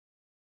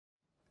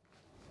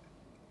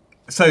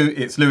So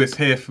it's Lewis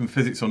here from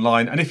Physics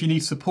Online, and if you need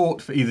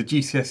support for either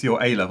GCSE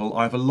or A-level,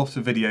 I have a lot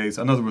of videos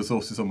and other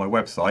resources on my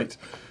website.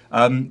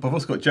 But I've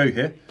also got Joe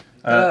here.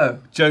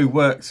 Joe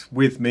works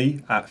with me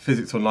at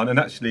Physics Online, and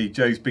actually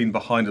Joe's been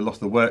behind a lot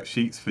of the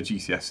worksheets for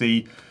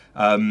GCSE,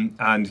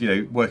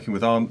 and working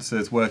with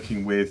answers,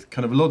 working with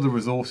kind of a lot of the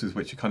resources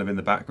which are kind of in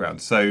the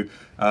background. So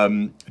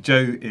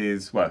Joe,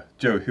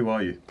 who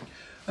are you?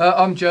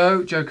 I'm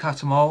Joe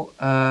Cattermole,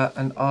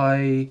 and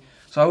I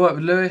work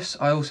with Lewis.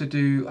 I also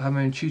have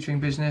my own tutoring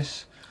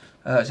business.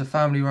 It's a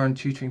family-run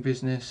tutoring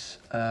business,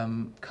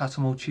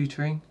 Cattermole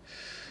Tutoring,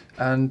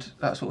 and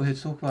that's what we're here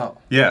to talk about.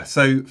 Yeah,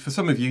 so for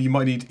some of you, you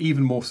might need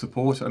even more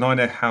support, and I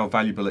know how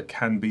valuable it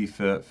can be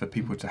for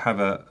people to have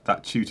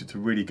that tutor to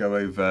really go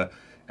over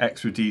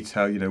extra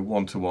detail,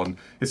 one-to-one.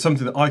 It's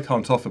something that I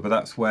can't offer, but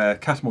that's where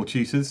Cattermole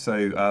tutors,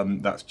 so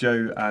that's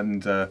Joe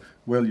and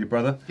Will, your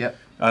brother, Yep.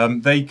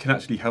 They can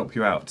actually help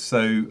you out.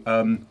 So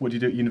what do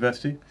you do at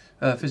university?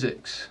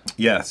 Physics.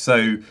 Yeah,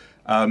 so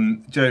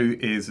Joe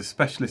is a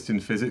specialist in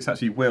physics.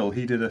 Actually, Will,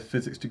 he did a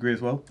physics degree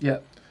as well. Yeah.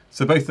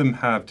 So both of them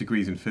have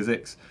degrees in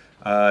physics.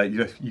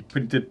 You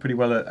did pretty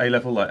well at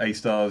A-level, like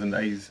A-stars and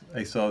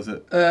A-stars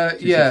at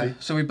GCSE? Yeah,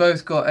 so we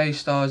both got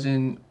A-stars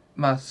in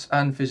maths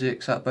and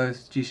physics at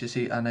both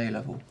GCSE and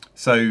A-level.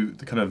 So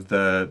the kind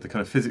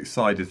of physics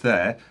side is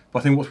there, but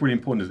I think what's really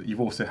important is that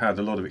you've also had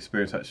a lot of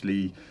experience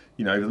actually,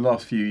 over the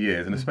last few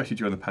years, and especially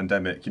during the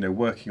pandemic,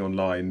 working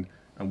online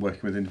and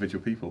working with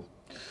individual people.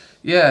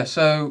 Yeah,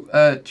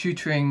 so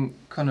tutoring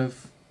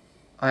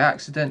I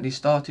accidentally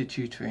started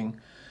tutoring,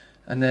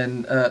 and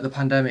then the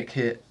pandemic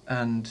hit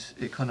and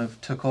it kind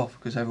of took off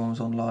because everyone was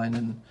online,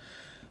 and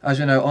as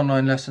you know,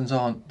 online lessons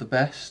aren't the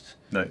best.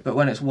 No. But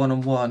when it's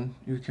one-on-one,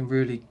 you can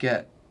really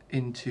get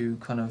into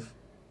kind of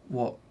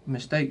what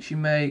mistakes you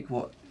make,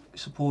 what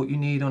support you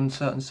need on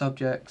certain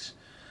subjects,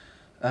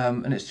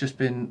 and it's just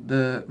been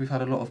we've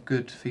had a lot of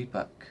good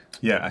feedback.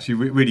 Yeah, actually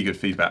really good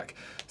feedback.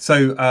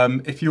 So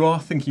if you are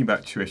thinking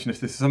about tuition, if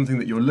this is something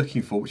that you're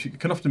looking for, which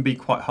can often be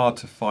quite hard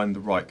to find the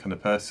right kind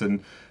of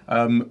person,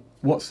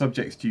 what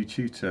subjects do you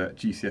tutor at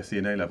GCSE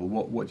and A-level?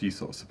 What do you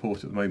sort of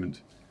support at the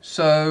moment?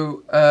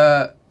 So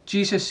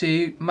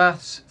GCSE,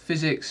 maths,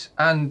 physics,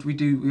 and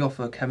we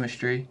offer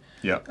chemistry.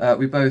 Yeah.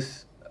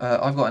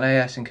 I've got an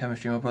AS in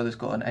chemistry, my brother's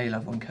got an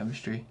A-level in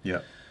chemistry.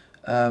 Yeah.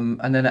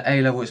 And then at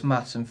A-level it's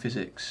maths and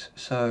physics.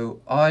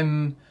 So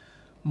I'm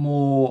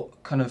more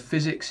kind of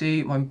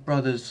physicsy. My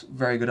brother's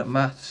very good at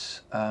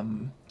maths.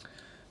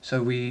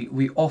 So we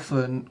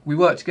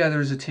work together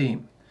as a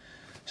team.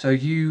 So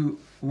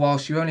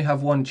whilst you only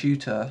have one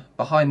tutor,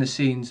 behind the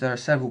scenes there are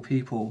several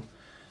people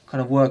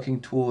kind of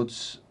working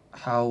towards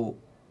how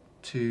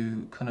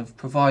to kind of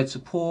provide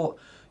support,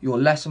 your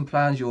lesson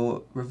plans,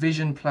 your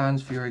revision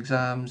plans for your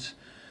exams,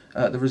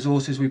 the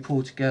resources we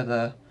pull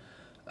together,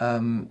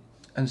 and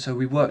so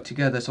we work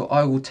together. So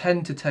I will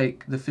tend to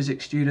take the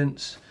physics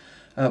students,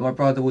 my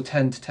brother will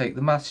tend to take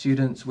the math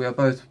students. We are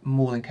both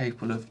more than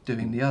capable of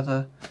doing the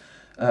other,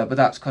 but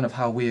that's kind of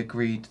how we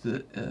agreed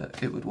that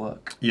it would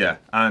work. Yeah,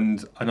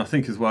 and I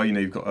think as well,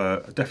 you've got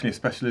definitely a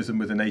specialism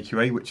with an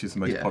AQA, which is the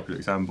most popular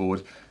exam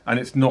board, and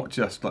it's not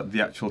just like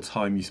the actual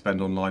time you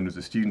spend online as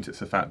a student, it's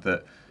the fact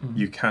that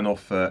you can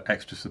offer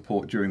extra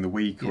support during the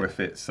week, or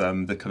if it's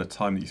the kind of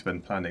time that you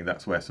spend planning,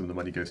 that's where some of the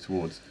money goes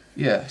towards.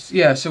 Yes,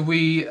 yeah, so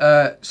we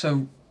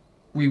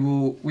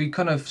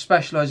kind of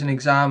specialise in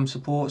exam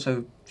support,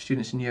 so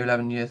students in year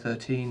 11, year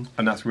 13.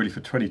 And that's really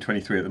for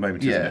 2023 at the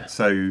moment, isn't it?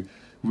 So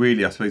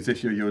really, I suppose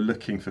if you're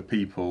looking for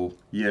people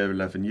year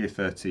 11, year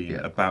 13,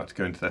 about to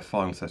go into their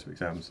final set of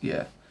exams.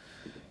 Yeah.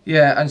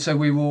 Yeah, and so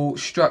we will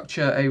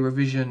structure a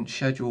revision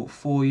schedule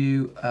for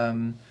you.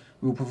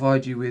 We will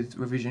provide you with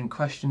revision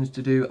questions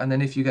to do, and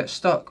then if you get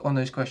stuck on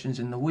those questions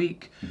in the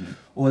week,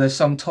 or there's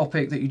some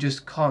topic that you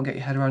just can't get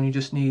your head around, you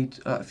just need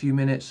a few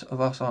minutes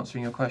of us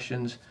answering your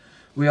questions,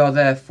 we are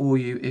there for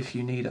you if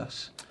you need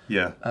us.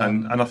 Yeah,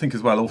 and I think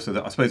as well also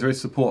that I suppose there is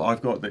support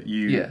I've got that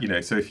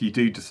so if you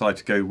do decide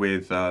to go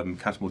with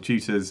Cattermole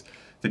Tutors,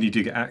 then you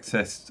do get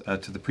access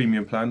to the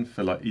premium plan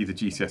for like either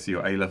GCSE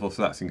or A-level,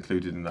 so that's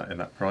included in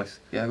that price.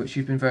 Yeah, which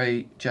you've been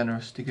very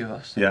generous to give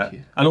us. Thank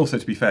you. And also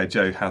to be fair,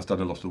 Joe has done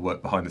a lot of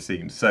work behind the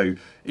scenes. So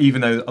even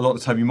though a lot of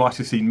the time you might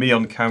have seen me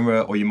on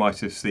camera or you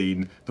might have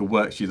seen the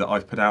worksheet that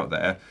I've put out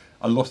there,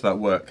 a lot of that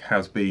work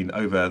has been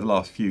over the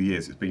last few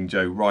years. It's been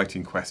Joe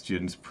writing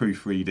questions,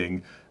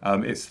 proofreading.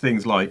 It's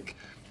things like,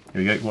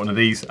 here we go, one of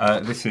these.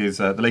 This is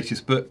the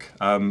latest book,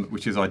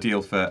 which is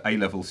ideal for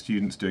A-level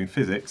students doing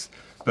physics.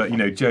 But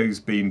Joe's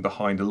been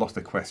behind a lot of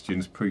the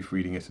questions,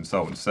 proofreading it, and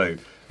so on. So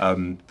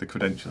the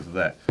credentials are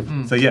there.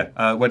 So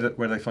yeah, where do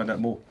they find out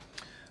more?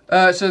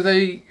 So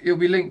it'll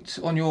be linked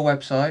on your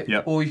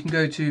website, or you can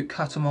go to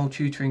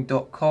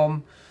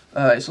cattermoletutoring.com.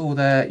 It's all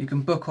there. You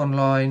can book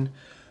online.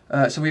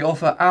 So we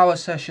offer hour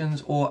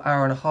sessions or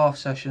hour-and-a-half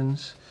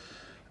sessions.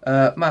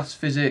 Maths,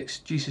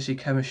 physics, GCSE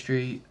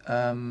chemistry.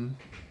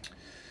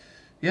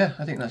 Yeah,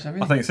 I think that's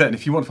everything. I think that's it. And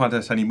if you want to find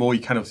out any more,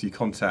 you can obviously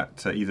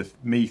contact either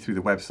me through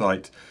the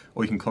website,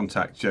 or you can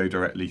contact Joe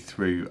directly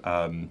through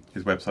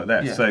his website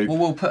there. Yeah. So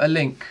we'll put a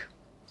link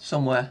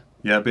somewhere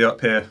Yeah, be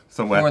up here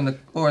somewhere.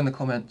 Or in the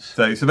comments.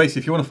 So basically,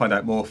 if you want to find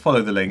out more,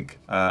 follow the link,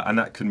 and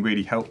that can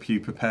really help you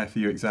prepare for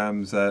your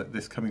exams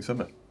this coming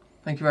summer.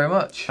 Thank you very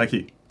much. Thank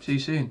you. See you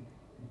soon.